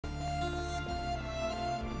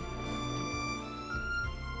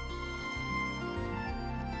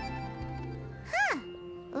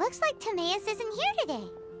looks like Timaeus isn't here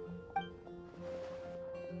today.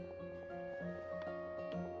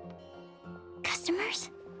 Customers?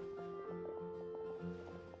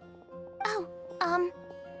 Oh,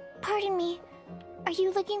 pardon me. Are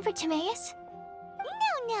you looking for Timaeus?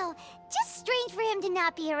 No. Just strange for him to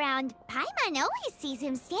not be around. Paimon always sees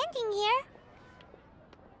him standing here.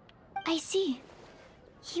 I see.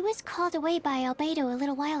 He was called away by Albedo a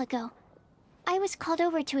little while ago. I was called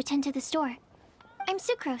over to attend to the store. I'm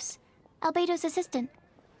Sucrose, Albedo's assistant.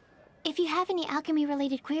 If you have any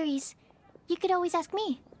alchemy-related queries, you could always ask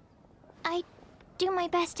me. I do my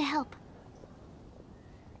best to help.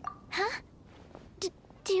 Huh?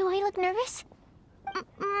 Do I look nervous?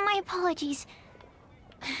 My apologies.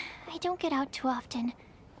 I don't get out too often.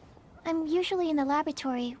 I'm usually in the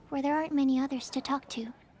laboratory where there aren't many others to talk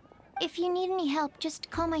to. If you need any help, just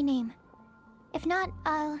call my name. If not,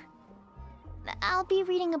 I'll be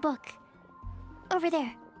reading a book. Over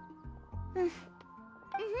there. Thanks.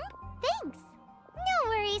 No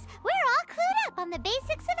worries. We're all clued up on the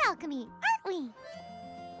basics of alchemy, aren't we?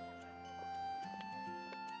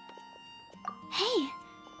 Hey!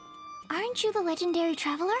 Aren't you the legendary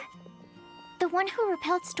traveler? The one who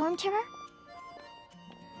repelled Storm Terror?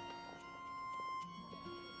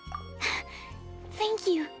 Thank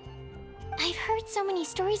you. I've heard so many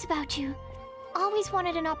stories about you. Always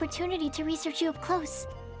wanted an opportunity to research you up close.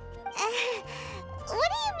 What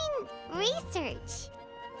do you mean, research?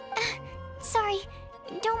 Sorry,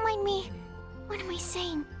 don't mind me. What am I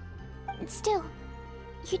saying? Still,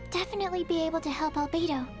 you'd definitely be able to help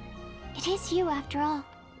Albedo. It is you, after all.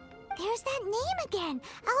 There's that name again,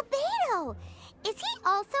 Albedo. Is he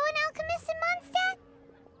also an alchemist in Mondstadt?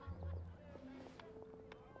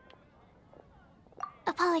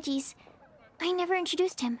 Apologies. I never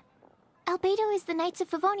introduced him. Albedo is the Knights of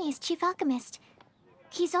Favonia's chief alchemist.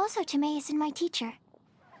 He's also Timaeus and my teacher.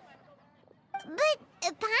 But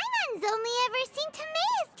Paimon's only ever seen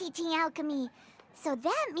Timaeus teaching alchemy. So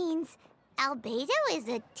that means Albedo is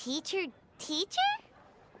a teacher?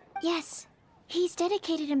 Yes. He's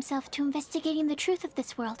dedicated himself to investigating the truth of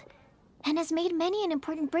this world, and has made many an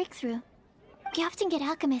important breakthrough. We often get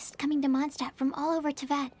alchemists coming to Mondstadt from all over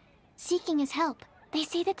Teyvat, seeking his help. They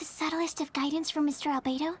say that the subtlest of guidance from Mr.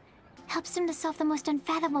 Albedo helps him to solve the most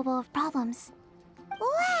unfathomable of problems.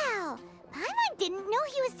 Wow! Paimon didn't know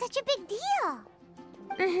he was such a big deal.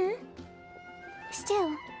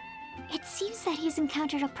 Still, it seems that he's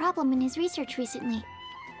encountered a problem in his research recently.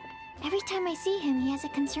 Every time I see him, he has a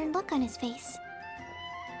concerned look on his face.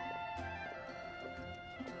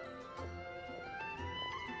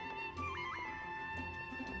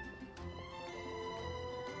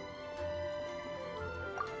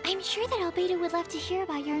 I'm sure that Albedo would love to hear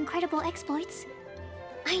about your incredible exploits.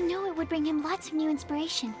 I know it would bring him lots of new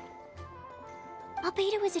inspiration.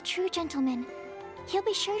 Albedo is a true gentleman. He'll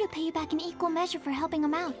be sure to pay you back in equal measure for helping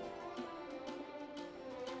him out.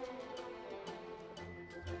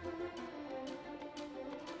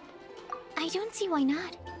 I don't see why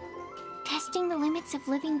not. Testing the limits of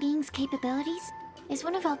living beings' capabilities is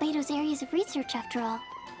one of Albedo's areas of research, after all.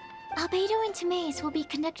 Albedo and Timaeus will be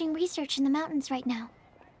conducting research in the mountains right now.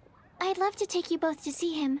 I'd love to take you both to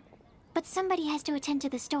see him, but somebody has to attend to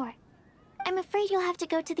the store. I'm afraid you'll have to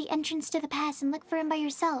go to the entrance to the pass and look for him by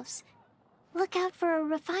yourselves. Look out for a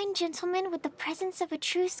refined gentleman with the presence of a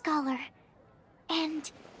true scholar.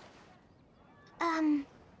 And...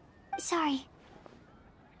 sorry.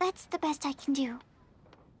 That's the best I can do.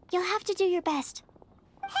 You'll have to do your best.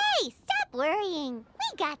 Hey, stop worrying.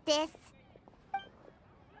 We got this.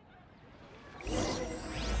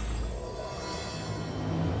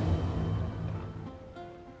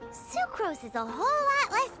 Sucrose is a whole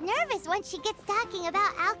lot less nervous once she gets talking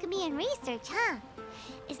about alchemy and research, huh?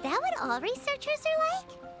 Is that what all researchers are like?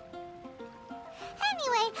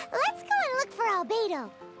 Anyway, let's go and look for Albedo.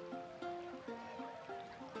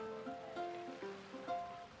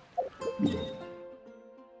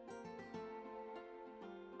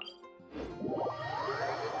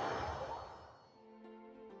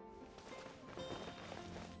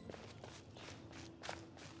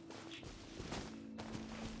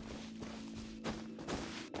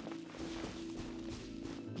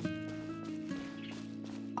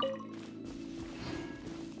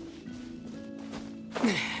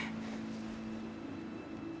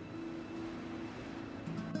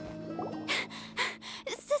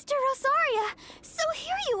 Sister Rosaria! So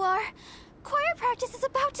here you are! Choir practice is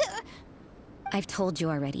about to... I've told you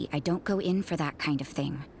already, I don't go in for that kind of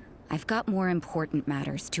thing. I've got more important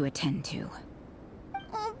matters to attend to.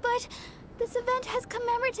 Oh, but this event has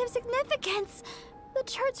commemorative significance. The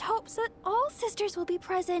church hopes that all sisters will be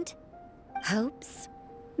present. Hopes?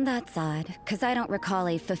 That's odd, because I don't recall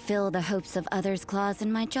a fulfill the hopes of others clause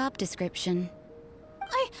in my job description.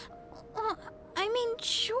 I mean,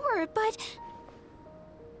 sure, but...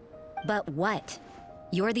 But what?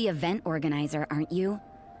 You're the event organizer, aren't you?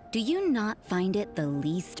 Do you not find it the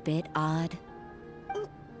least bit odd?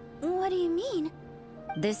 What do you mean?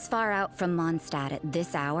 This far out from Mondstadt at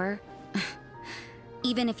this hour?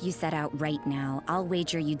 Even if you set out right now, I'll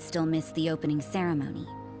wager you'd still miss the opening ceremony.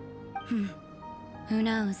 Who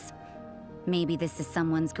knows? Maybe this is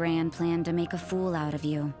someone's grand plan to make a fool out of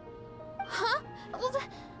you. Huh? Well,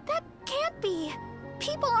 that can't be.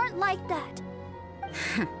 People aren't like that.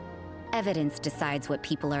 Evidence decides what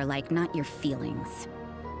people are like, not your feelings.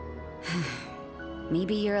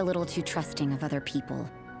 Maybe you're a little too trusting of other people.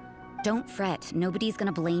 Don't fret, nobody's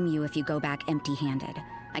gonna blame you if you go back empty-handed.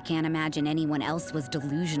 I can't imagine anyone else was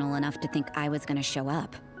delusional enough to think I was gonna show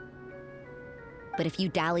up. But if you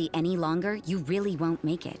dally any longer, you really won't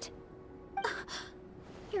make it.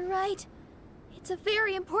 You're right. It's a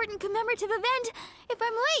very important commemorative event. If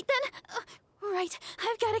I'm late, then... right,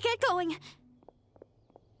 I've gotta get going.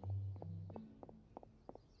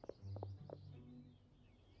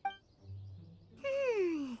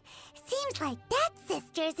 Seems like that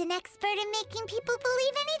sister's an expert in making people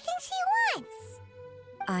believe anything she wants.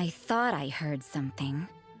 I thought I heard something.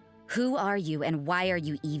 Who are you and why are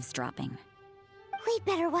you eavesdropping? We'd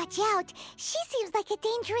better watch out. She seems like a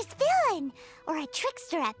dangerous villain, or a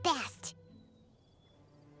trickster at best.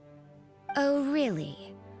 Oh,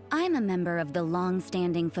 really? I'm a member of the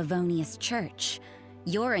long-standing Favonius Church.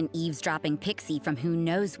 You're an eavesdropping pixie from who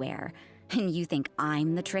knows where, and you think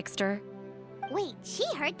I'm the trickster? Wait, she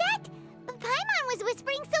heard that? Paimon was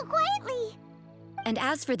whispering so quietly. And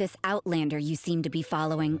as for this outlander you seem to be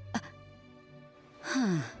following...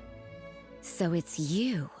 So it's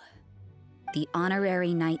you. The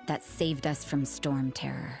honorary knight that saved us from Storm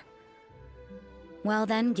Terror. Well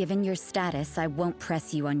then, given your status, I won't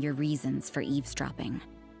press you on your reasons for eavesdropping.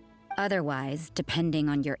 Otherwise, depending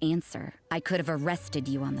on your answer, I could have arrested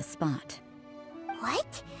you on the spot.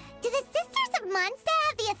 What? Do the Sisters of Mondstadt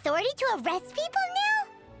have the authority to arrest people now?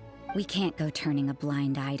 We can't go turning a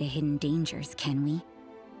blind eye to hidden dangers, can we?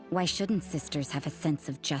 Why shouldn't sisters have a sense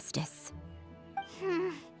of justice?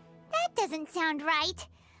 That doesn't sound right.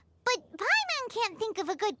 But Paimon can't think of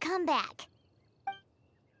a good comeback.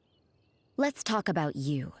 Let's talk about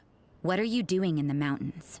you. What are you doing in the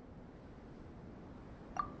mountains?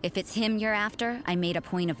 If it's him you're after, I made a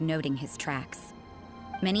point of noting his tracks.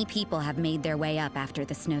 Many people have made their way up after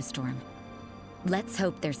the snowstorm. Let's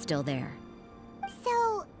hope they're still there.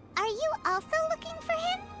 So, are you also looking for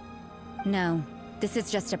him? No, this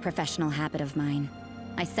is just a professional habit of mine.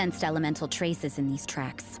 I sensed elemental traces in these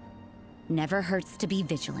tracks. Never hurts to be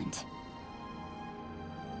vigilant.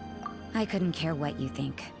 I couldn't care what you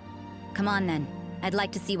think. Come on then. I'd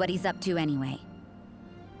like to see what he's up to anyway.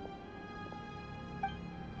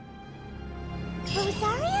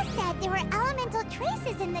 Rosaria said there were elemental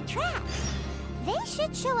traces in the tracks. They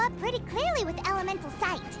should show up pretty clearly with elemental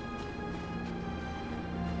sight.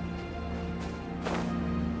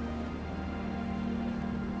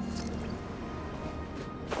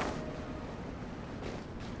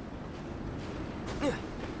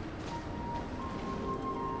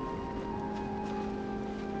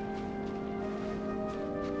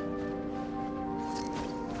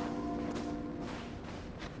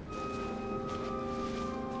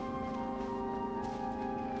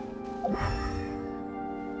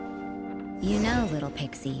 You know, little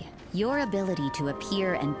pixie, your ability to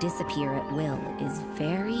appear and disappear at will is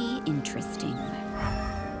very interesting.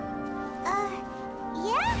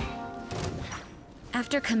 Yeah?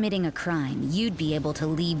 After committing a crime, you'd be able to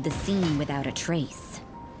leave the scene without a trace.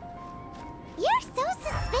 You're so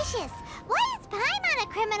suspicious. Why is Paimon a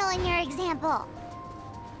criminal in your example?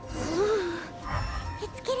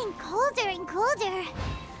 It's getting colder and colder.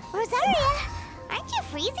 Rosaria, aren't you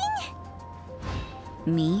freezing?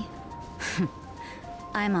 Me?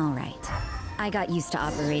 I'm all right. I got used to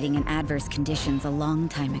operating in adverse conditions a long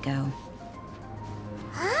time ago.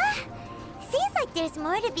 Huh? Seems like there's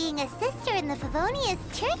more to being a sister in the Favonius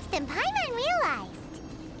Church than Paimon realized.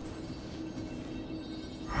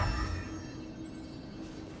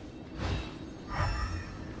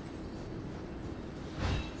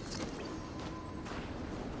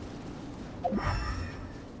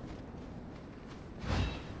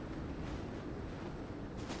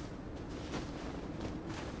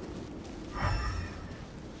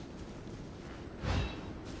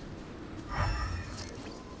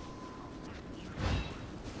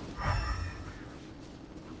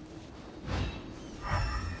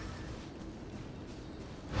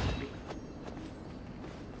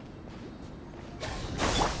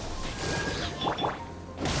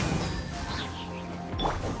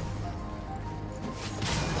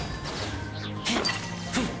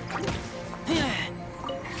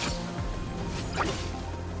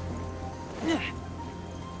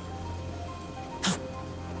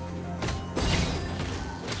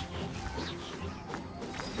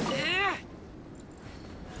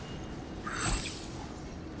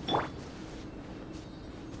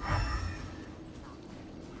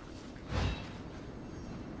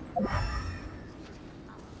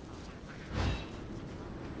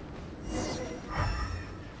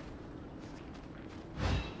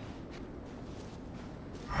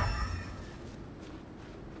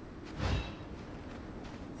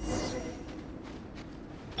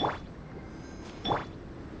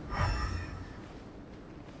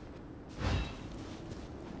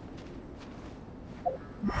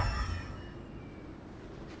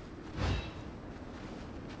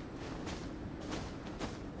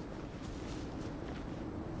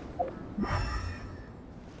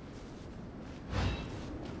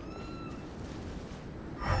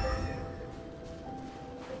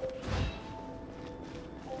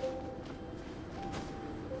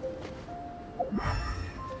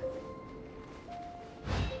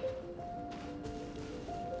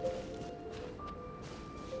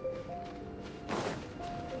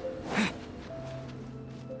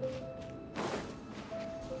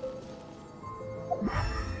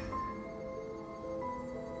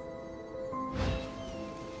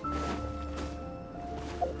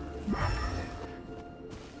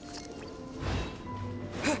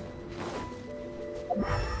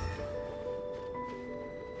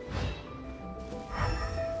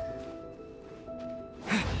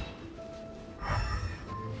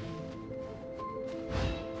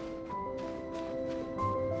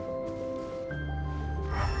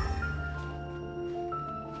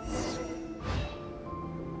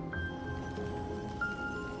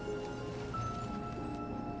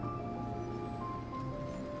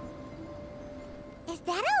 Is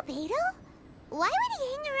that Albedo? Why would he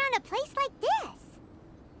hang around a place like this?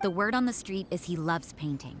 The word on the street is he loves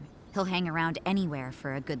painting. He'll hang around anywhere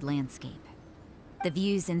for a good landscape. The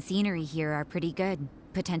views and scenery here are pretty good.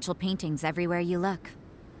 Potential paintings everywhere you look.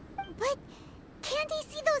 But can't he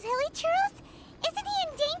see those hilly churros? Isn't he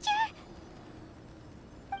in danger?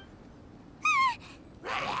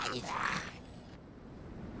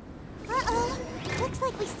 Uh-oh. Looks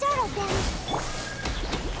like we startled them.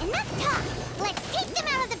 Enough talk. Let's take them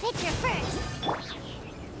out of the picture first.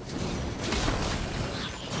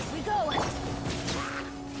 Here we go.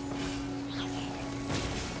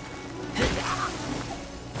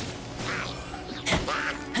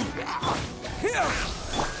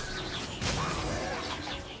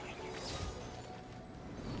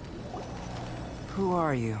 Who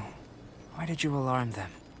are you? Why did you alarm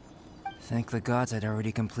them? Thank the gods I'd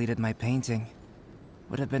already completed my painting.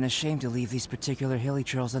 Would have been a shame to leave these particular hilly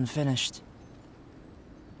churls unfinished.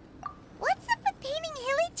 What's up with painting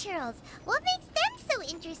hilly churls? What makes them so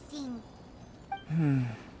interesting?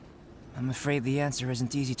 I'm afraid the answer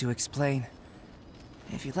isn't easy to explain.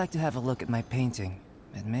 If you'd like to have a look at my painting,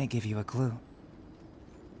 it may give you a clue.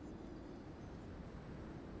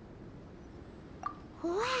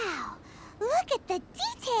 Wow, look at the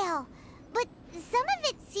detail! But some of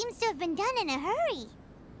it seems to have been done in a hurry.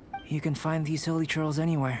 You can find these hilly churls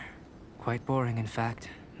anywhere. Quite boring, in fact.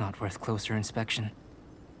 Not worth closer inspection.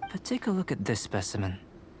 But take a look at this specimen.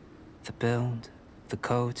 The build, the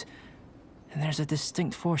coat, and there's a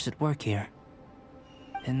distinct force at work here.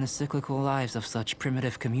 In the cyclical lives of such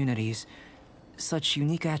primitive communities, such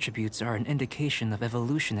unique attributes are an indication of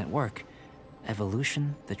evolution at work.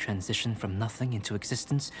 Evolution, the transition from nothing into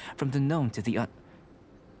existence, from the known to the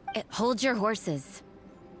Hold your horses.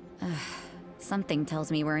 Something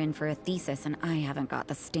tells me we're in for a thesis and I haven't got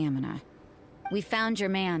the stamina. We found your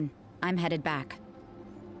man. I'm headed back.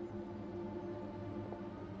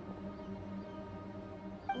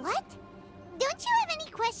 What? Don't you have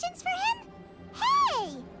any questions for him?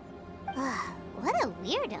 Hey! What a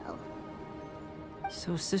weirdo.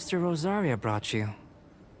 So Sister Rosaria brought you.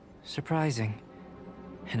 Surprising.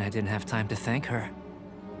 And I didn't have time to thank her.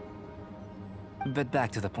 But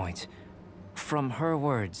back to the point. From her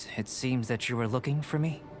words, it seems that you were looking for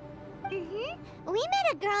me? We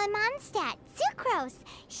met a girl in Mondstadt, Sucrose.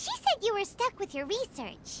 She said you were stuck with your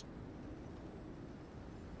research.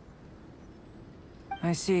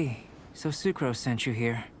 I see. So Sucrose sent you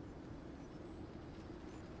here.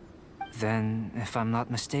 Then, if I'm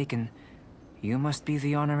not mistaken, you must be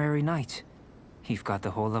the honorary knight. You've got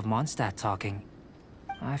the whole of Mondstadt talking.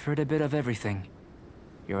 I've heard a bit of everything.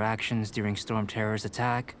 Your actions during Storm Terror's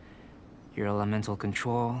attack, your elemental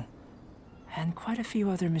control, and quite a few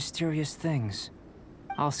other mysterious things.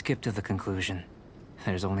 I'll skip to the conclusion.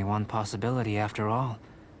 There's only one possibility after all.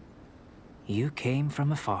 You came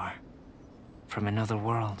from afar. From another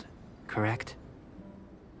world, correct?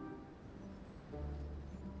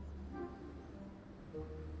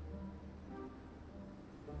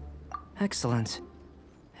 Excellent.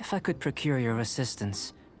 If I could procure your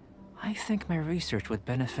assistance, I think my research would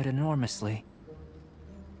benefit enormously.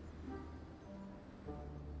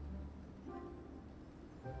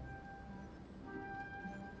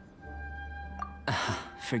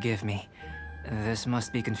 Forgive me. This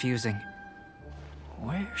must be confusing.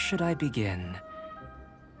 Where should I begin?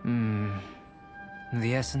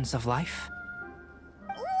 The essence of life?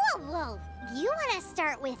 Whoa. You want to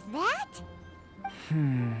start with that?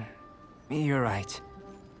 You're right.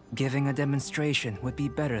 Giving a demonstration would be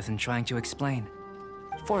better than trying to explain.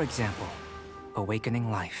 For example, awakening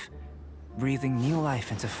life. Breathing new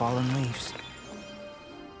life into fallen leaves.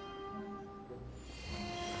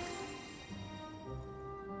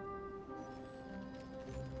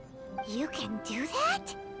 You can do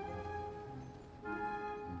that?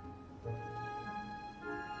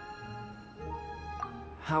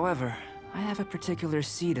 However, I have a particular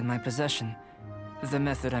seed in my possession. The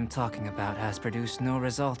method I'm talking about has produced no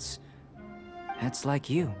results. It's like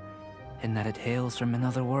you, in that it hails from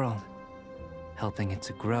another world. Helping it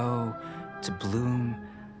to grow, to bloom.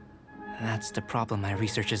 That's the problem my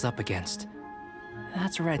research is up against.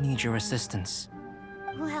 That's where I need your assistance.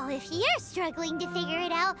 Well, if you're struggling to figure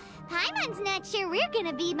it out, Paimon's not sure we're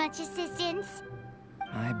gonna be much assistance.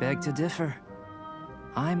 I beg to differ.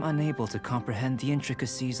 I'm unable to comprehend the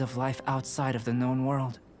intricacies of life outside of the known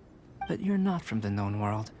world. But you're not from the known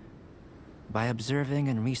world. By observing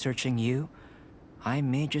and researching you, I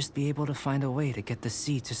may just be able to find a way to get the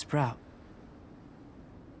seed to sprout.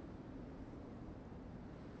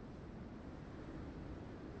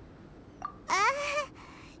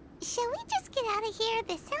 Shall we just get out of here?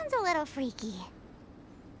 This sounds a little freaky.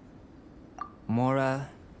 Mora,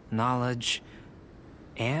 knowledge,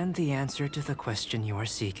 and the answer to the question you are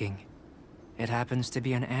seeking. It happens to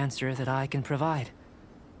be an answer that I can provide.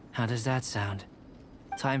 How does that sound?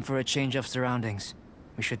 Time for a change of surroundings.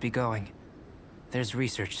 We should be going. There's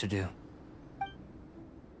research to do.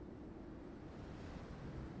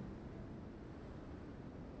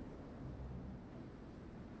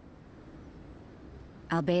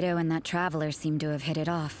 Albedo and that traveler seem to have hit it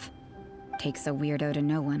off. Takes a weirdo to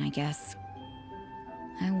know one, I guess.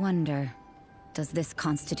 I wonder, does this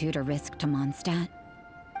constitute a risk to Mondstadt?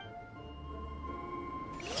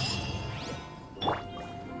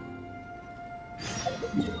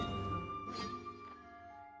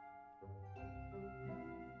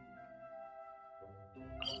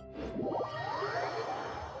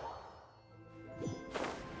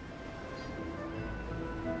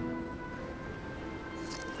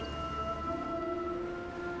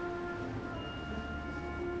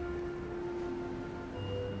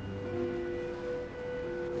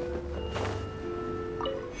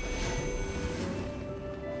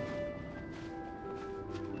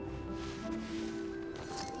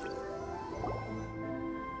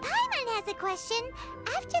 A question.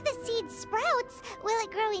 After the seed sprouts, will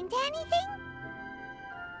it grow into anything?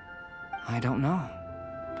 I don't know,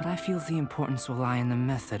 but I feel the importance will lie in the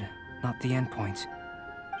method, not the endpoint.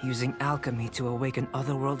 Using alchemy to awaken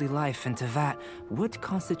otherworldly life into that would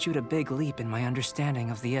constitute a big leap in my understanding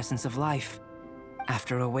of the essence of life.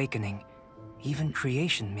 After awakening, even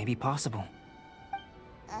creation may be possible.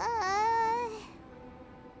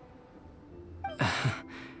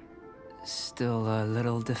 Still a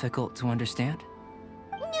little difficult to understand?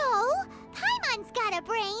 No! Paimon's got a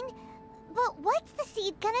brain! But what's the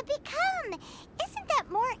seed gonna become? Isn't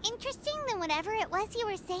that more interesting than whatever it was you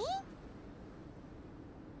were saying?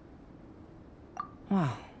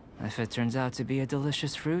 Well, if it turns out to be a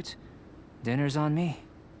delicious fruit, dinner's on me.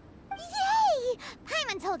 Yay!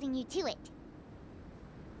 Paimon's holding you to it.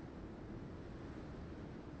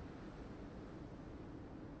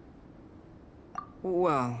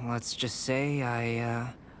 Well, let's just say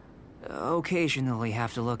I, occasionally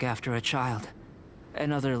have to look after a child.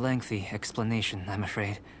 Another lengthy explanation, I'm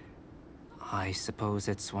afraid. I suppose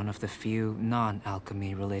it's one of the few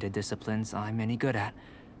non-alchemy-related disciplines I'm any good at.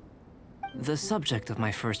 The subject of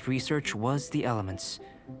my first research was the elements.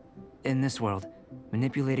 In this world,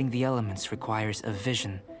 manipulating the elements requires a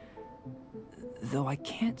vision. Though I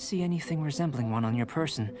can't see anything resembling one on your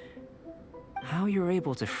person, how you're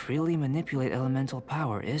able to freely manipulate elemental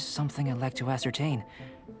power is something I'd like to ascertain.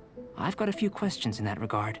 I've got a few questions in that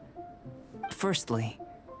regard. Firstly,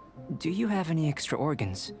 do you have any extra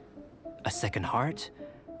organs? A second heart?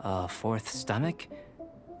 A fourth stomach?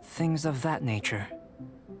 Things of that nature.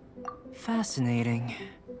 Fascinating.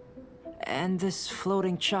 And this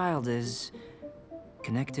floating child is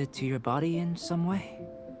connected to your body in some way?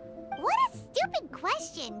 What a stupid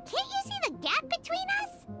question! Can't you see the gap between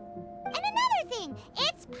us? And another thing,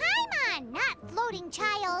 it's Paimon, not floating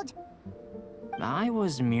child. I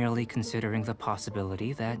was merely considering the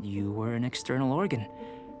possibility that you were an external organ.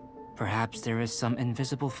 Perhaps there is some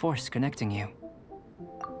invisible force connecting you.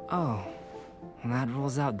 Oh, that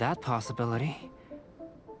rules out that possibility.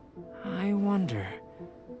 I wonder,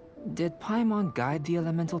 did Paimon guide the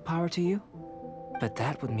elemental power to you? But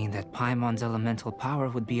that would mean that Paimon's elemental power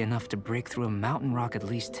would be enough to break through a mountain rock at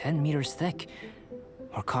least 10 meters thick,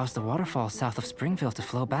 or cause the waterfall south of Springville to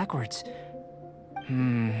flow backwards.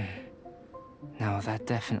 No, that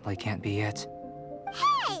definitely can't be it.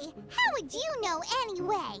 Hey! How would you know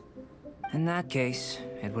anyway? In that case,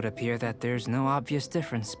 it would appear that there's no obvious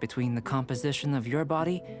difference between the composition of your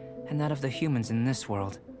body and that of the humans in this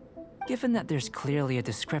world. Given that there's clearly a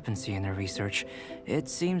discrepancy in their research, it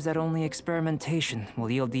seems that only experimentation will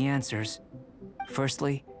yield the answers.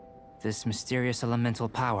 Firstly, this mysterious elemental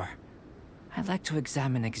power. I'd like to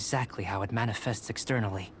examine exactly how it manifests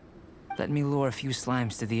externally. Let me lure a few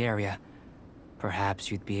slimes to the area. Perhaps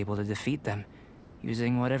you'd be able to defeat them,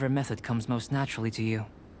 using whatever method comes most naturally to you.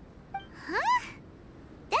 Huh?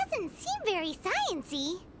 Doesn't seem very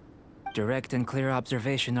sciencey. Direct and clear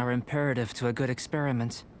observation are imperative to a good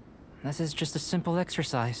experiment. This is just a simple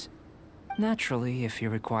exercise. Naturally, if you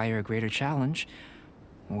require a greater challenge,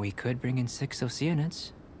 we could bring in 6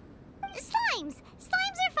 Oceanids. Slimes!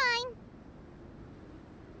 Slimes are fine!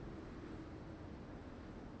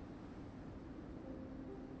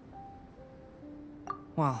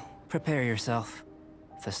 Well, prepare yourself.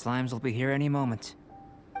 The slimes will be here any moment.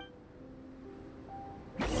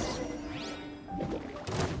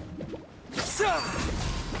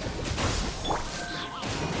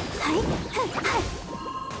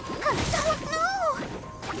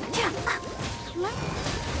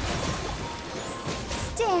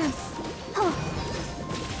 Stance.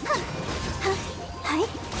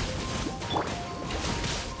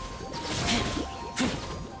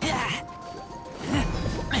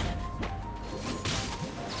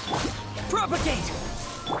 Propagate!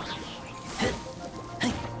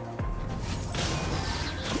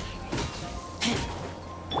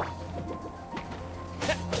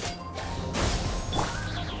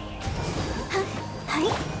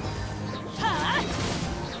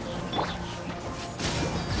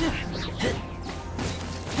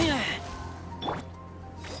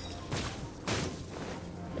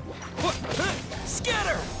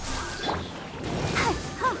 Scatter!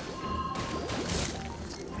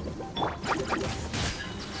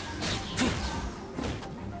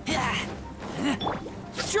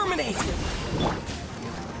 Germinate!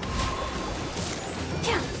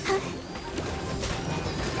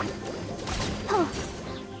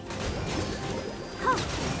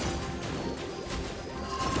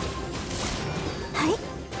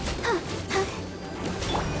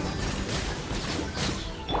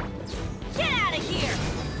 Get out of here!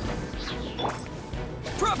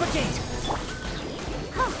 Propagate!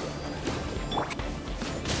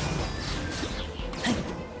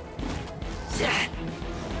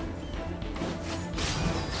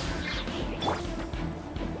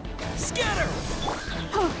 Scatter!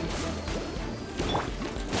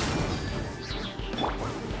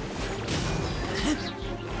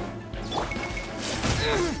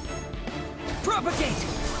 Propagate!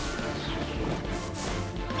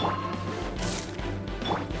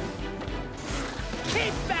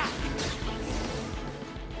 Keep back!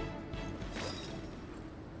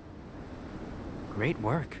 Great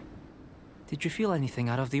work. Did you feel anything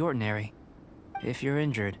out of the ordinary? If you're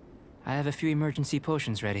injured, I have a few emergency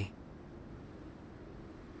potions ready.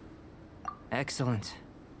 Excellent.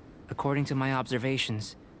 According to my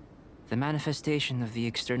observations, the manifestation of the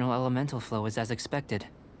external elemental flow is as expected.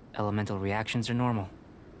 Elemental reactions are normal.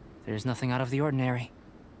 There's nothing out of the ordinary.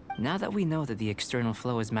 Now that we know that the external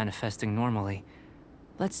flow is manifesting normally,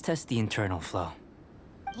 let's test the internal flow.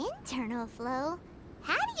 Internal flow?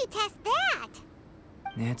 How do you test that?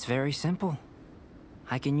 It's very simple.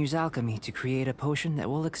 I can use alchemy to create a potion that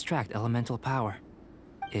will extract elemental power.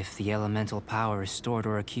 If the elemental power is stored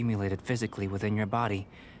or accumulated physically within your body,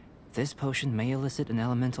 this potion may elicit an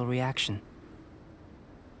elemental reaction.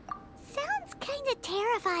 Sounds kinda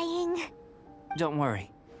terrifying. Don't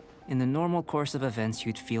worry. In the normal course of events,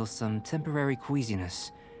 you'd feel some temporary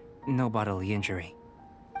queasiness. No bodily injury.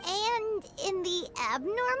 And in the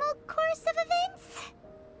abnormal course of events?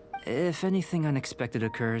 If anything unexpected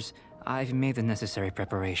occurs, I've made the necessary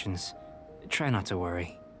preparations. Try not to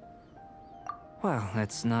worry. Well,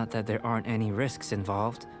 it's not that there aren't any risks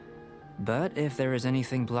involved. But if there is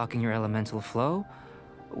anything blocking your elemental flow,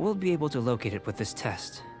 we'll be able to locate it with this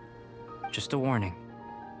test. Just a warning.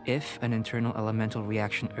 If an internal elemental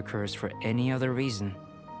reaction occurs for any other reason,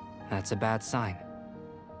 that's a bad sign.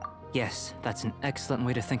 Yes, that's an excellent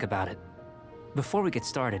way to think about it. Before we get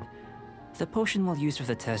started, the potion we'll use for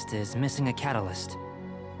the test is missing a catalyst.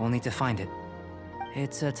 We'll need to find it.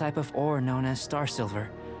 It's a type of ore known as star silver,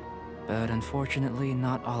 but unfortunately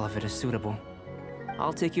not all of it is suitable.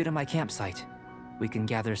 I'll take you to my campsite. We can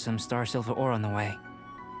gather some star silver ore on the way.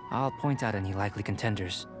 I'll point out any likely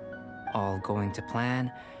contenders. All going to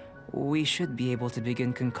plan, we should be able to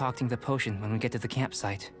begin concocting the potion when we get to the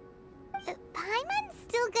campsite. Paimon's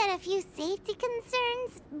still got a few safety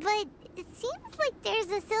concerns, but it seems like there's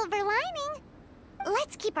a silver lining.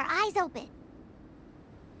 Let's keep our eyes open.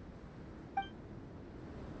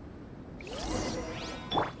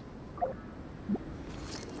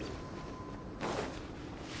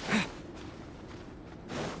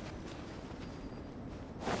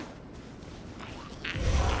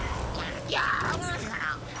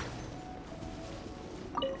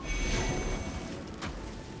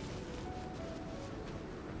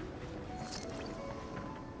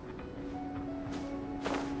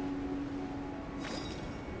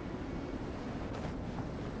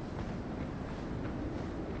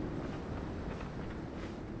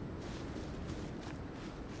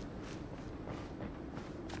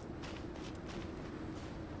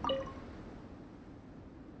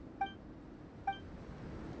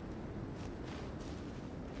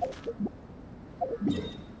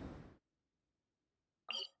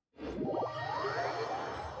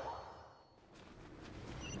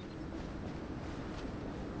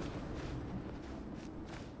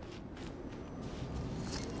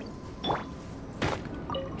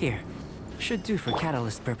 Here. Should do for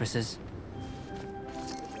catalyst purposes.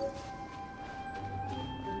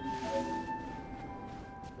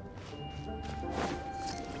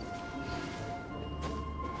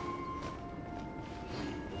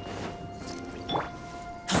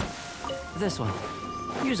 This one.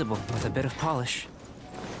 Usable with a bit of polish.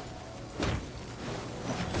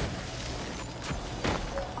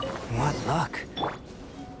 What luck.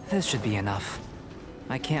 This should be enough.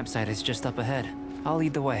 My campsite is just up ahead. I'll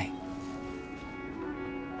lead the way.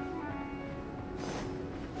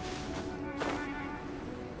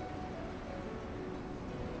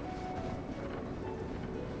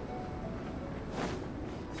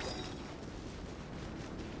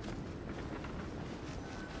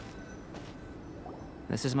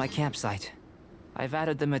 This is my campsite. I've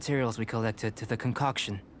added the materials we collected to the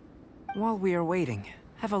concoction. While we are waiting,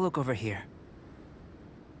 have a look over here.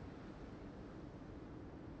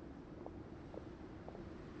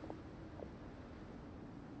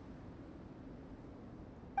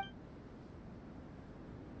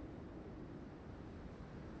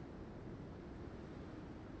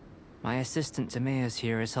 My assistant Timaeus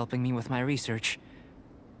here is helping me with my research.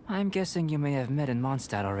 I'm guessing you may have met in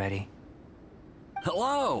Mondstadt already.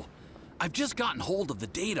 Hello! I've just gotten hold of the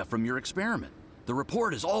data from your experiment. The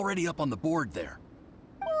report is already up on the board there.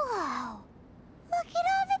 Whoa! Look at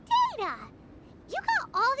all the data! You got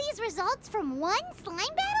all these results from one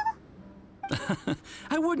slime battle?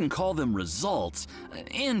 I wouldn't call them results,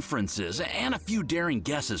 inferences, and a few daring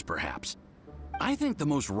guesses perhaps. I think the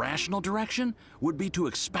most rational direction would be to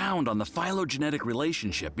expound on the phylogenetic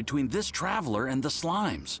relationship between this traveler and the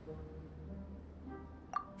slimes.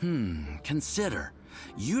 Consider.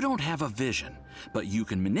 You don't have a vision, but you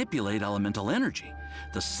can manipulate elemental energy.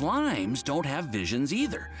 The slimes don't have visions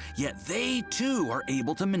either, yet they too are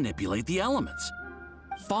able to manipulate the elements.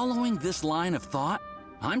 Following this line of thought,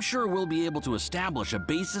 I'm sure we'll be able to establish a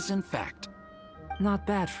basis in fact. Not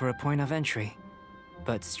bad for a point of entry.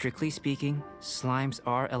 But strictly speaking, slimes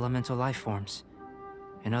are elemental life forms.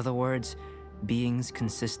 In other words, beings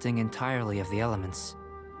consisting entirely of the elements.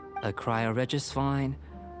 A cryoregisvine,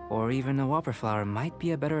 or even a whopperflower might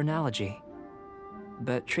be a better analogy.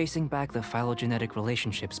 But tracing back the phylogenetic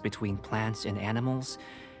relationships between plants and animals,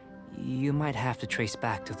 you might have to trace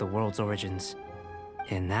back to the world's origins.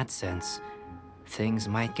 In that sense, things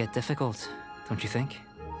might get difficult, don't you think?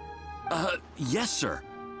 Yes, sir.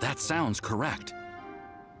 That sounds correct.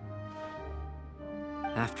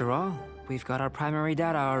 After all, we've got our primary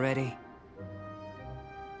data already.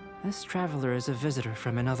 This traveler is a visitor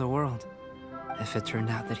from another world. If it turned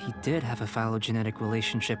out that he did have a phylogenetic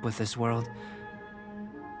relationship with this world...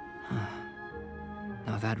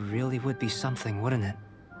 Now that really would be something, wouldn't it?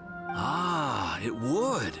 Ah, it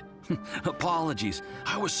would. Apologies.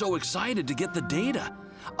 I was so excited to get the data.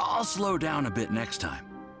 I'll slow down a bit next time.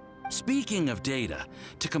 Speaking of data,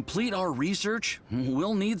 to complete our research,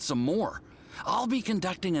 we'll need some more. I'll be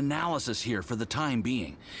conducting analysis here for the time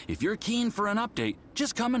being. If you're keen for an update,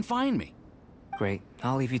 just come and find me. Great.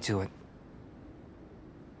 I'll leave you to it.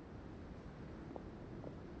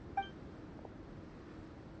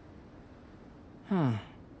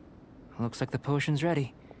 Looks like the potion's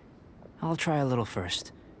ready. I'll try a little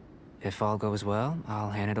first. If all goes well,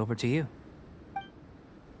 I'll hand it over to you.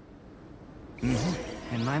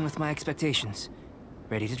 In line with my expectations.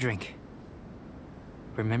 Ready to drink.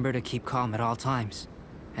 Remember to keep calm at all times,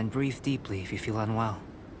 and breathe deeply if you feel unwell.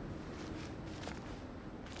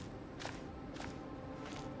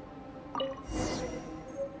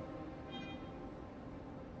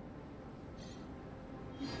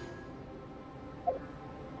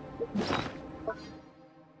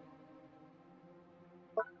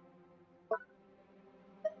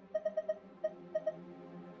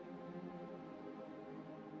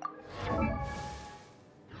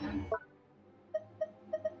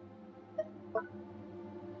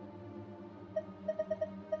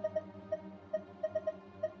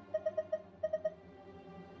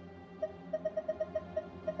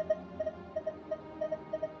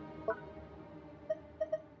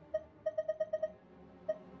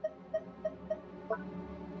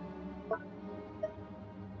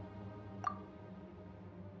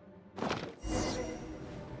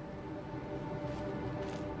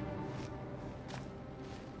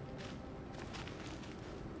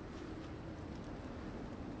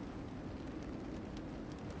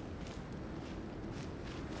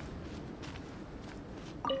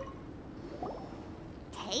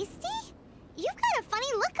 Tasty? You've got a funny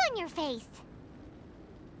look on your face.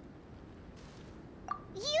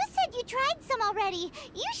 You said you tried some already.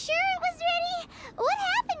 You sure it was ready? What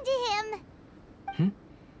happened to him?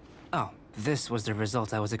 Oh, This was the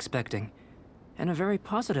result I was expecting, and a very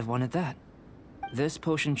positive one at that. This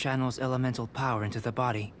potion channels elemental power into the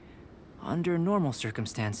body. Under normal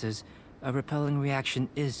circumstances, a repelling reaction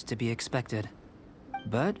is to be expected.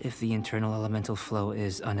 But if the internal elemental flow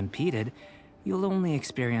is unimpeded, you'll only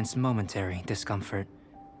experience momentary discomfort.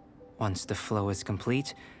 Once the flow is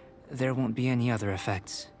complete, there won't be any other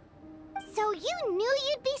effects. So you knew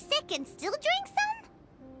you'd be sick and still drank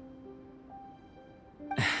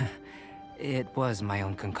some? It was my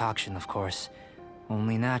own concoction, of course.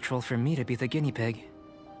 Only natural for me to be the guinea pig.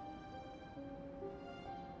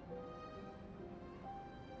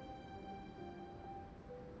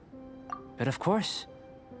 But of course,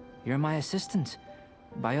 you're my assistant.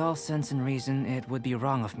 By all sense and reason, it would be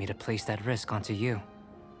wrong of me to place that risk onto you.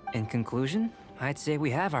 In conclusion, I'd say we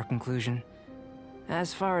have our conclusion.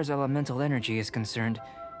 As far as elemental energy is concerned,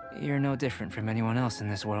 you're no different from anyone else in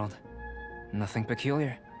this world. Nothing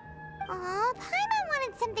peculiar. Aw, Paimon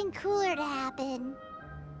wanted something cooler to happen.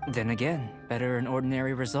 Then again, better an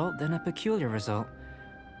ordinary result than a peculiar result.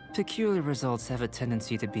 Peculiar results have a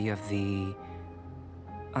tendency to be of the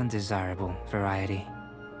undesirable variety.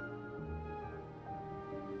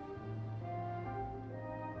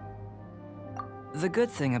 The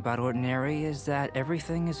good thing about ordinary is that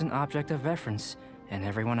everything is an object of reference, and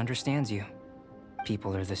everyone understands you.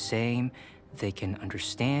 People are the same, they can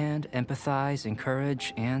understand, empathize,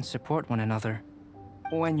 encourage, and support one another.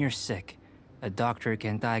 When you're sick, a doctor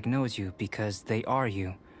can diagnose you because they are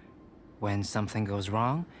you. When something goes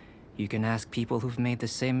wrong, you can ask people who've made the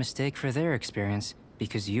same mistake for their experience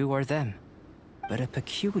because you are them. But a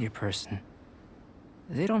peculiar person,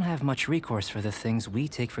 they don't have much recourse for the things we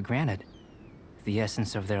take for granted. The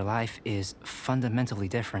essence of their life is fundamentally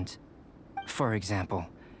different. For example,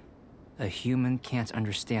 a human can't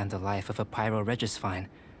understand the life of a pyroregisvine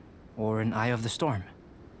or an Eye of the Storm.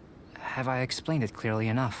 Have I explained it clearly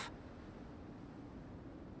enough?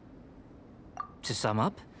 To sum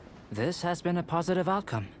up, this has been a positive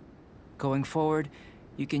outcome. Going forward,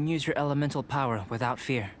 you can use your elemental power without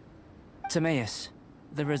fear. Timaeus,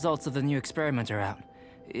 the results of the new experiment are out.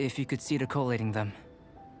 If you could see to collating them.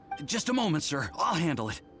 Just a moment, sir. I'll handle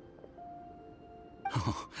it.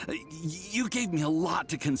 Oh, you gave me a lot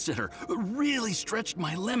to consider. Really stretched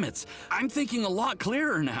my limits. I'm thinking a lot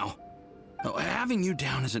clearer now. Having you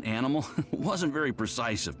down as an animal wasn't very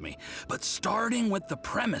precise of me, but starting with the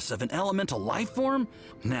premise of an elemental life form,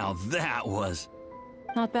 now that was...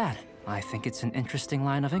 Not bad. I think it's an interesting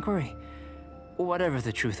line of inquiry. Whatever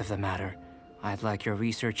the truth of the matter, I'd like your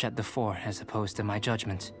research at the fore as opposed to my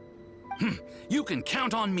judgment. You can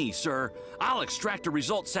count on me, sir. I'll extract a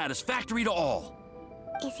result satisfactory to all.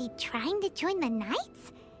 Is he trying to join the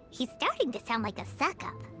Knights? He's starting to sound like a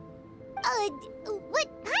suck-up.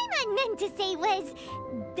 What Paimon meant to say was,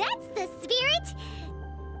 that's the spirit?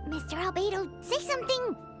 Mr. Albedo, say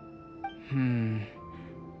something.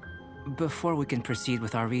 Before we can proceed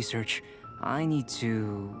with our research, I need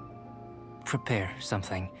to prepare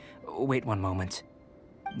something. Wait one moment.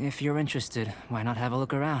 If you're interested, why not have a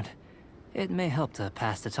look around? It may help to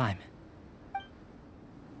pass the time.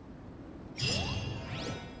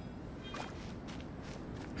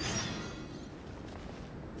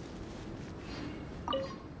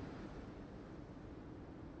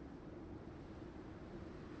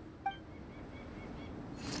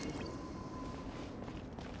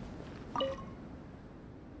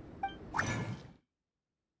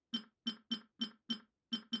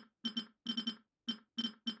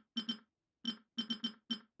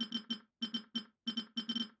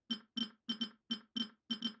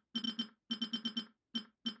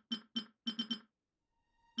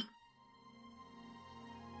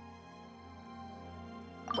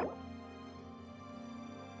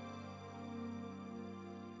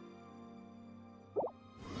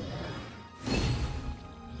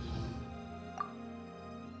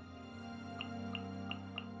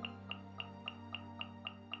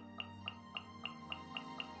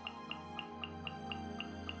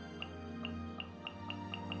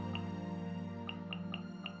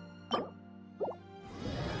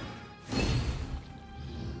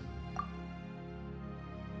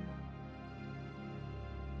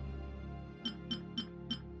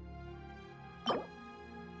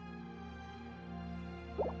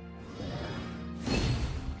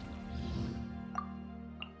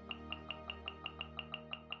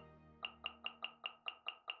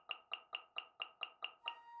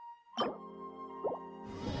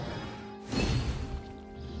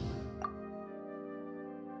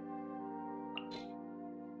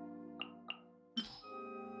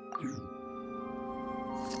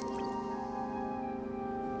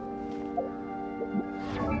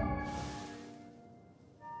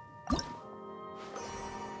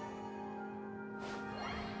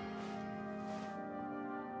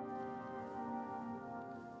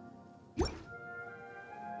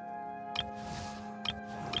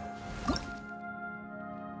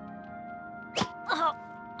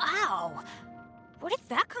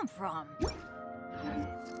 from?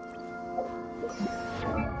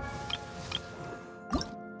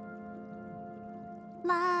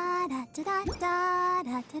 La da da da da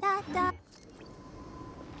da da da da.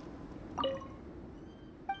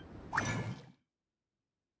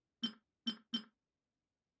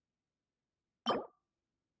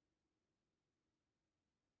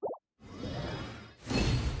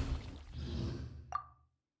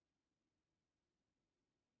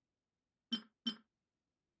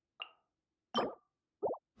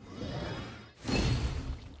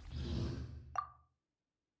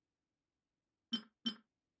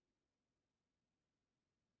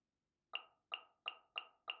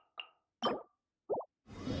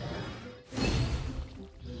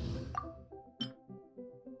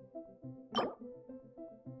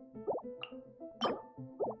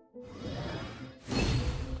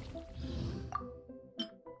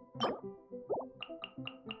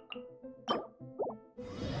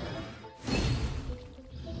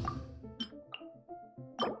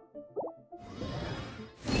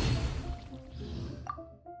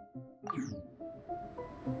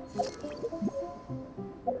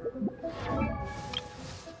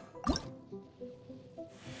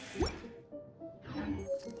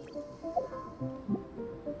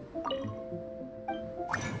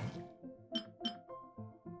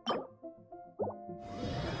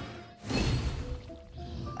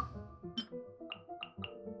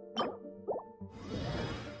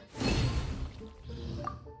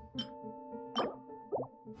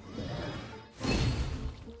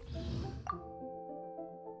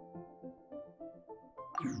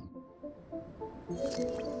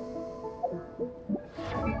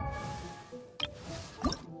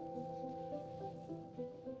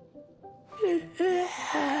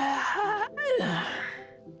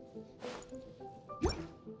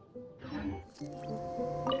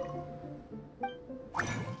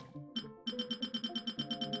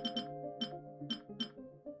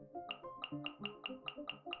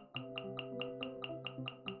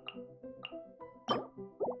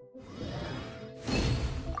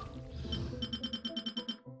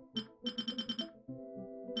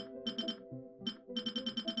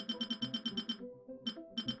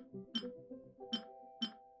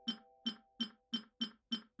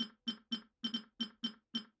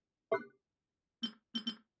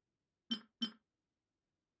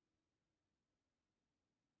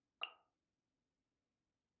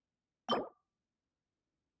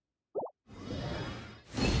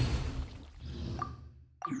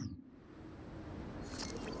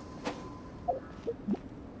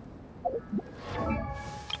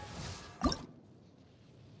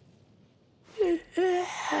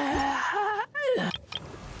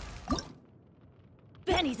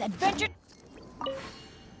 Benny's Adventure...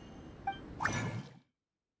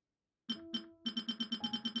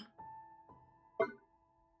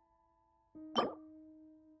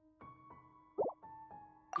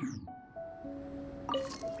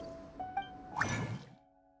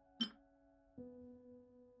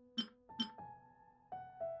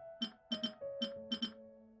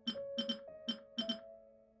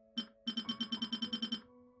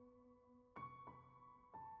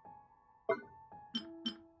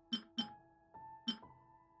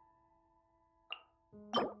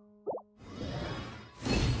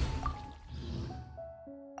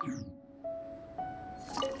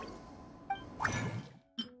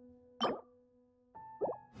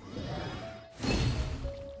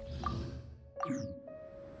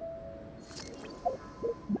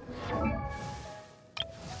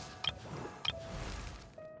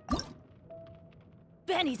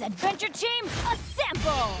 Benny's Adventure Team,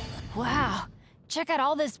 assemble! Wow, check out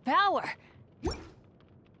all this power.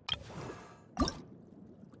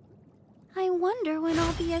 I wonder when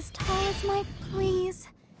I'll be as tall as my... Please,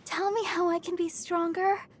 tell me how I can be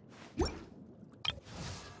stronger.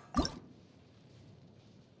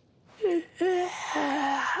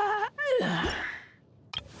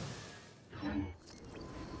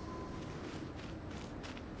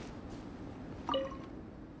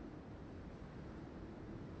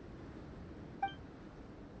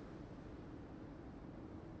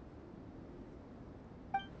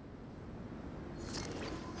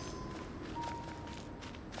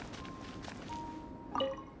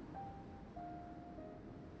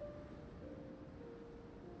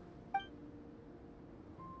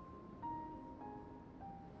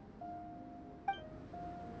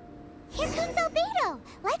 Here comes Albedo!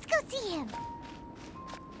 Let's go see him!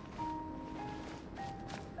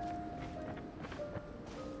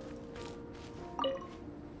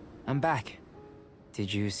 I'm back.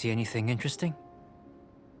 Did you see anything interesting?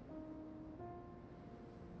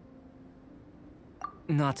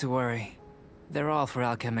 Not to worry. They're all for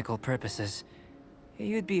alchemical purposes.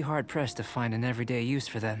 You'd be hard-pressed to find an everyday use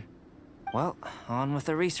for them. Well, on with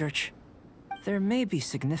the research. There may be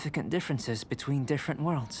significant differences between different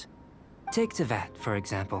worlds. Take Tevat, for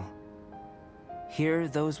example. Here,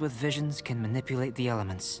 those with visions can manipulate the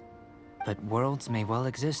elements. But worlds may well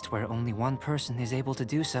exist where only one person is able to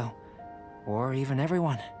do so. Or even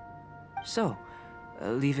everyone. So,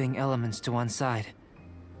 leaving elements to one side,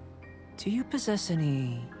 do you possess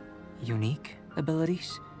any unique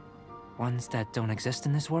abilities? Ones that don't exist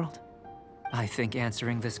in this world? I think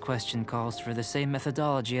answering this question calls for the same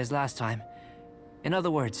methodology as last time. In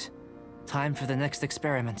other words, time for the next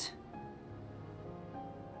experiment.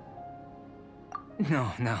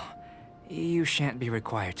 No, no. You shan't be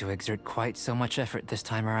required to exert quite so much effort this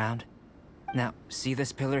time around. Now, see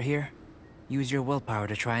this pillar here? Use your willpower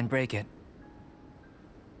to try and break it.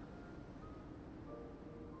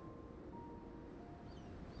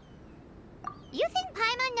 You think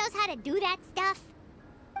Paimon knows how to do that stuff?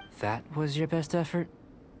 That was your best effort?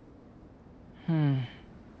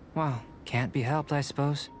 Well, can't be helped, I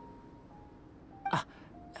suppose.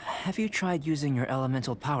 Have you tried using your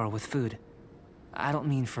elemental power with food? I don't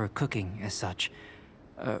mean for cooking, as such.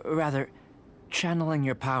 Rather, channeling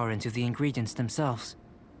your power into the ingredients themselves.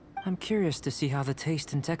 I'm curious to see how the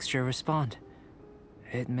taste and texture respond.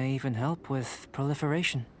 It may even help with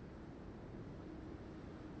proliferation.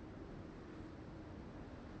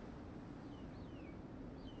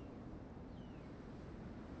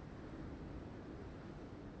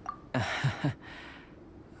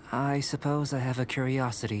 I suppose I have a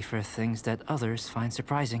curiosity for things that others find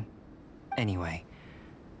surprising. Anyway,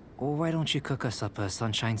 why don't you cook us up a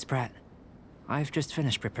sunshine sprat? I've just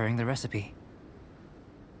finished preparing the recipe.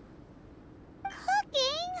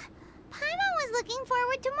 Cooking? Paimon was looking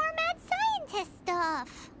forward to more mad scientist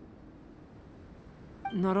stuff.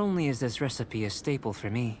 Not only is this recipe a staple for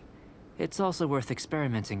me, it's also worth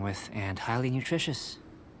experimenting with and highly nutritious.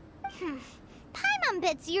 Paimon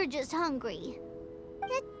bets you're just hungry.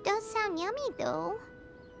 That does sound yummy, though.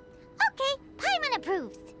 Okay, Paimon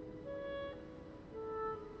approves.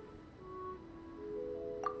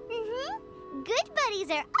 Good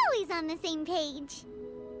buddies are always on the same page.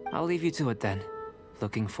 I'll leave you to it then.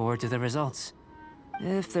 Looking forward to the results.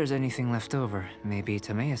 If there's anything left over, maybe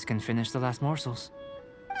Timaeus can finish the last morsels.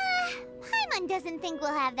 Paimon doesn't think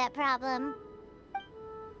we'll have that problem.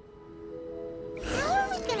 How are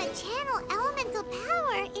we gonna channel elemental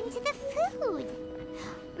power into the food?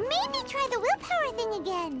 Maybe try the willpower thing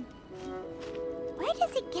again. Where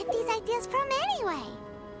does it get these ideas from anyway?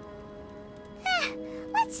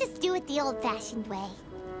 Let's just do it the old-fashioned way.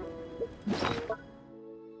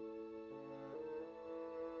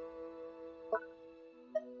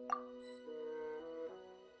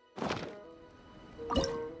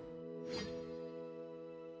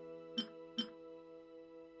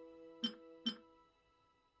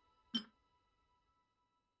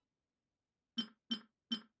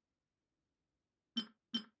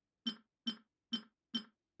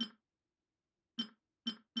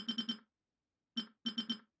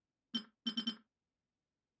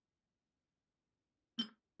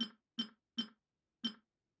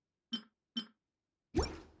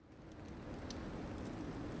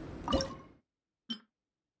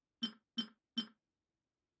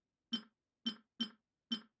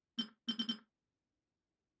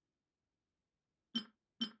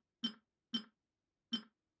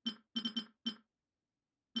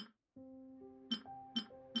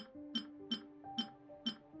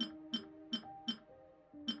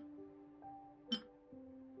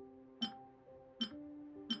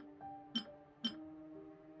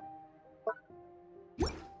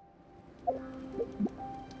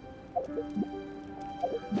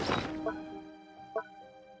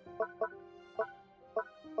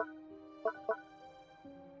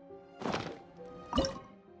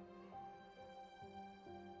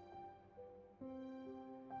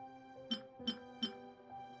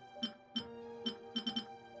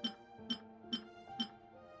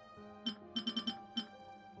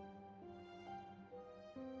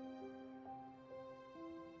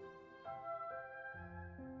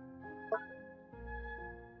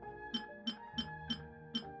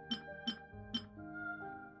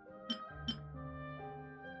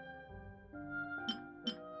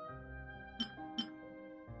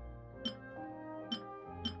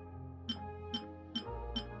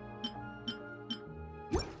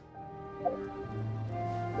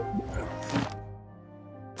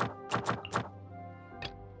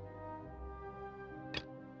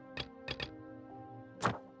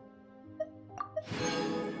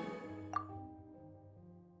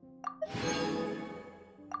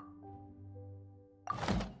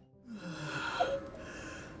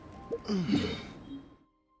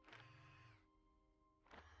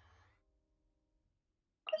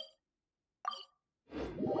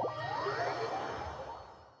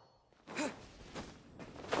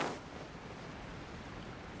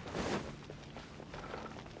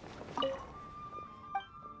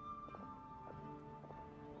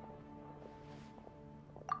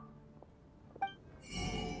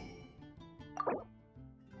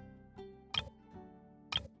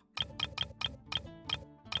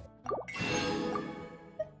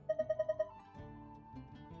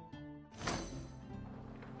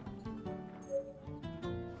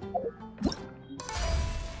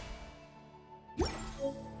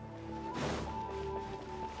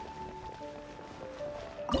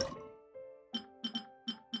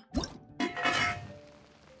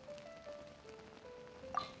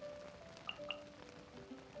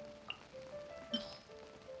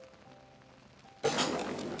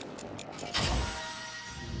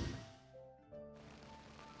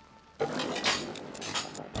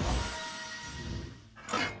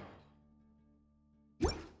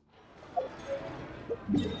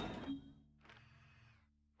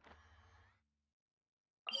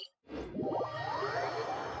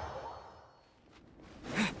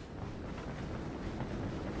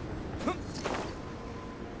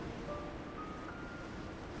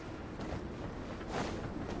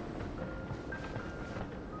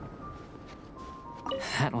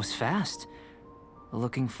 That was fast.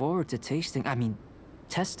 Looking forward to testing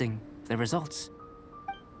the results.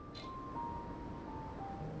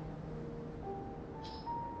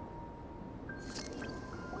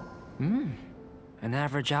 An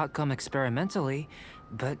average outcome experimentally,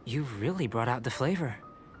 but you've really brought out the flavor.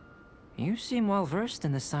 You seem well versed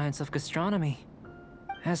in the science of gastronomy.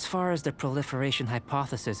 As far as the proliferation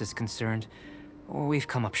hypothesis is concerned, we've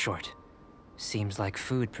come up short. Seems like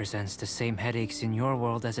food presents the same headaches in your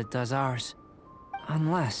world as it does ours.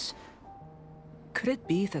 Unless... could it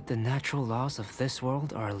be that the natural laws of this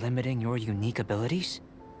world are limiting your unique abilities?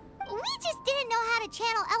 We just didn't know how to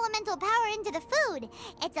channel elemental power into the food.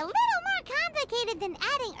 It's a little more complicated than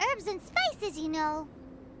adding herbs and spices, you know.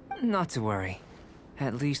 Not to worry.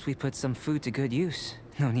 At least we put some food to good use.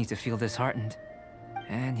 No need to feel disheartened.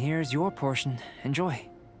 And here's your portion. Enjoy.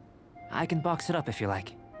 I can box it up if you like.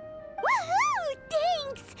 Woohoo!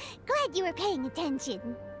 Thanks! Glad you were paying attention.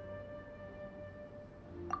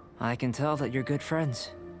 I can tell that you're good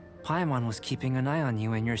friends. Paimon was keeping an eye on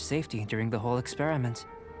you and your safety during the whole experiment.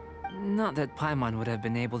 Not that Paimon would have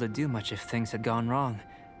been able to do much if things had gone wrong.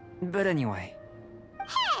 But anyway.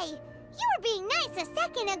 Hey! You were being nice a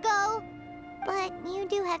second ago! But you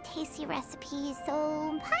do have tasty recipes,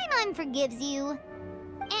 so Paimon forgives you.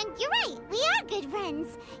 And you're right, we are good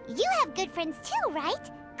friends. You have good friends too,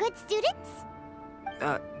 right? Good students?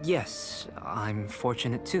 Yes. I'm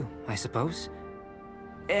fortunate too, I suppose.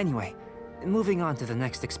 Anyway, moving on to the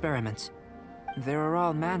next experiment. There are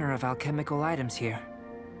all manner of alchemical items here.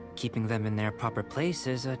 Keeping them in their proper place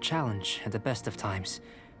is a challenge at the best of times.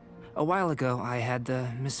 A while ago, I had the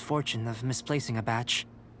misfortune of misplacing a batch.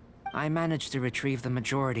 I managed to retrieve the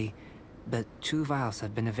majority, but 2 vials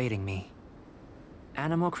have been evading me.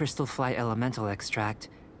 Animal crystal fly elemental extract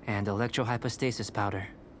and electrohypostasis powder.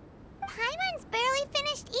 Paimon's barely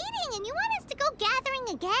finished eating and you want us to go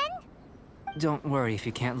gathering again? Don't worry if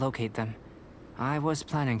you can't locate them. I was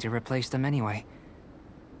planning to replace them anyway.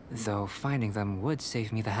 Though finding them would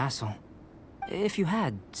save me the hassle. If you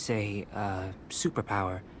had, say, a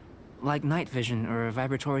superpower, like night vision or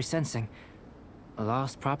vibratory sensing,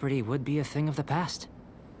 lost property would be a thing of the past.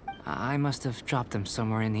 I must have dropped them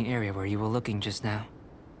somewhere in the area where you were looking just now.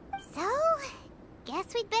 So,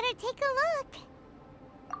 guess we'd better take a look.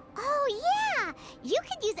 Oh yeah! You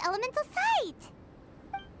could use elemental sight!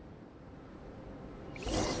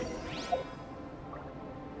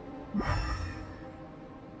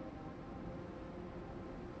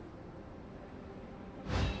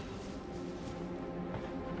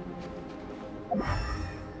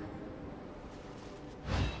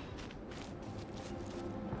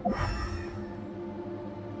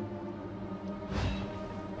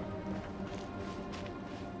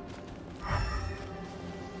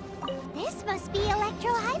 This must be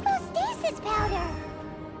electrohypostasis powder!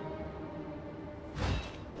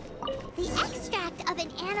 The extract of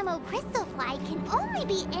an animo crystal fly can only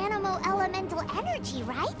be animo elemental energy,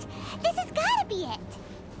 right? This has gotta be it!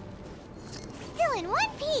 Still in one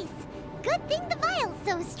piece! Good thing the vial's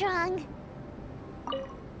so strong!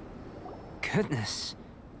 Goodness,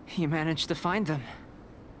 you managed to find them.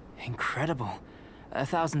 Incredible.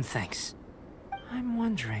 1,000 thanks. I'm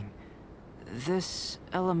wondering, this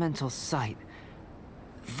elemental sight,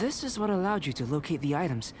 This is what allowed you to locate the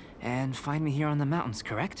items and find me here on the mountains,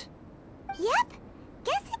 correct? Yep.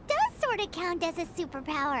 Guess it does sort of count as a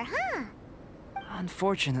superpower, huh?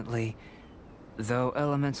 Unfortunately, though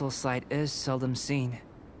elemental sight is seldom seen,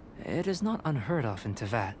 it is not unheard of in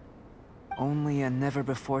Teyvat. Only a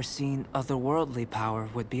never-before-seen otherworldly power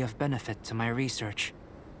would be of benefit to my research.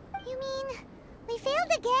 You mean, we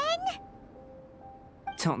failed again?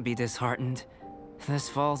 Don't be disheartened. This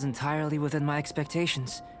falls entirely within my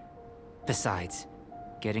expectations. Besides,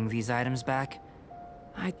 getting these items back,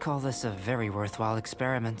 I'd call this a very worthwhile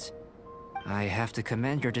experiment. I have to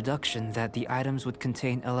commend your deduction that the items would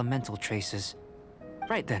contain elemental traces.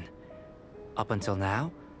 Right then. Up until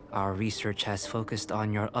now, our research has focused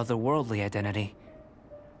on your otherworldly identity.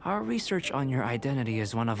 Our research on your identity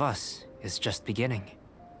as one of us is just beginning.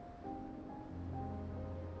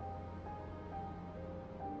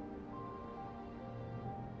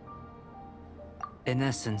 In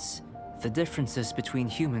essence, the differences between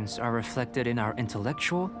humans are reflected in our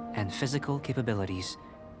intellectual and physical capabilities.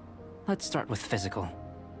 Let's start with physical.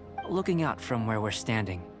 Looking out from where we're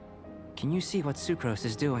standing, can you see what Sucrose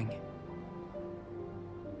is doing?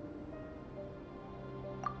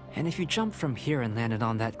 And if you jumped from here and landed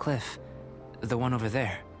on that cliff, the one over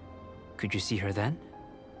there, could you see her then?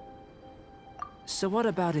 So what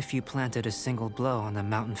about if you planted a single blow on the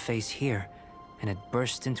mountain face here, and it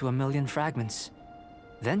burst into a million fragments?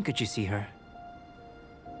 Then could you see her?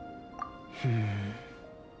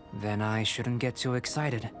 Then I shouldn't get too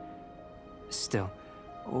excited. Still,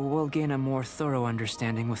 we'll gain a more thorough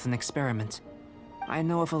understanding with an experiment. I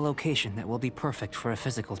know of a location that will be perfect for a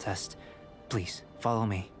physical test. Please, follow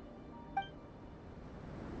me.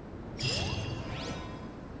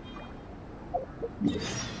 Yeah.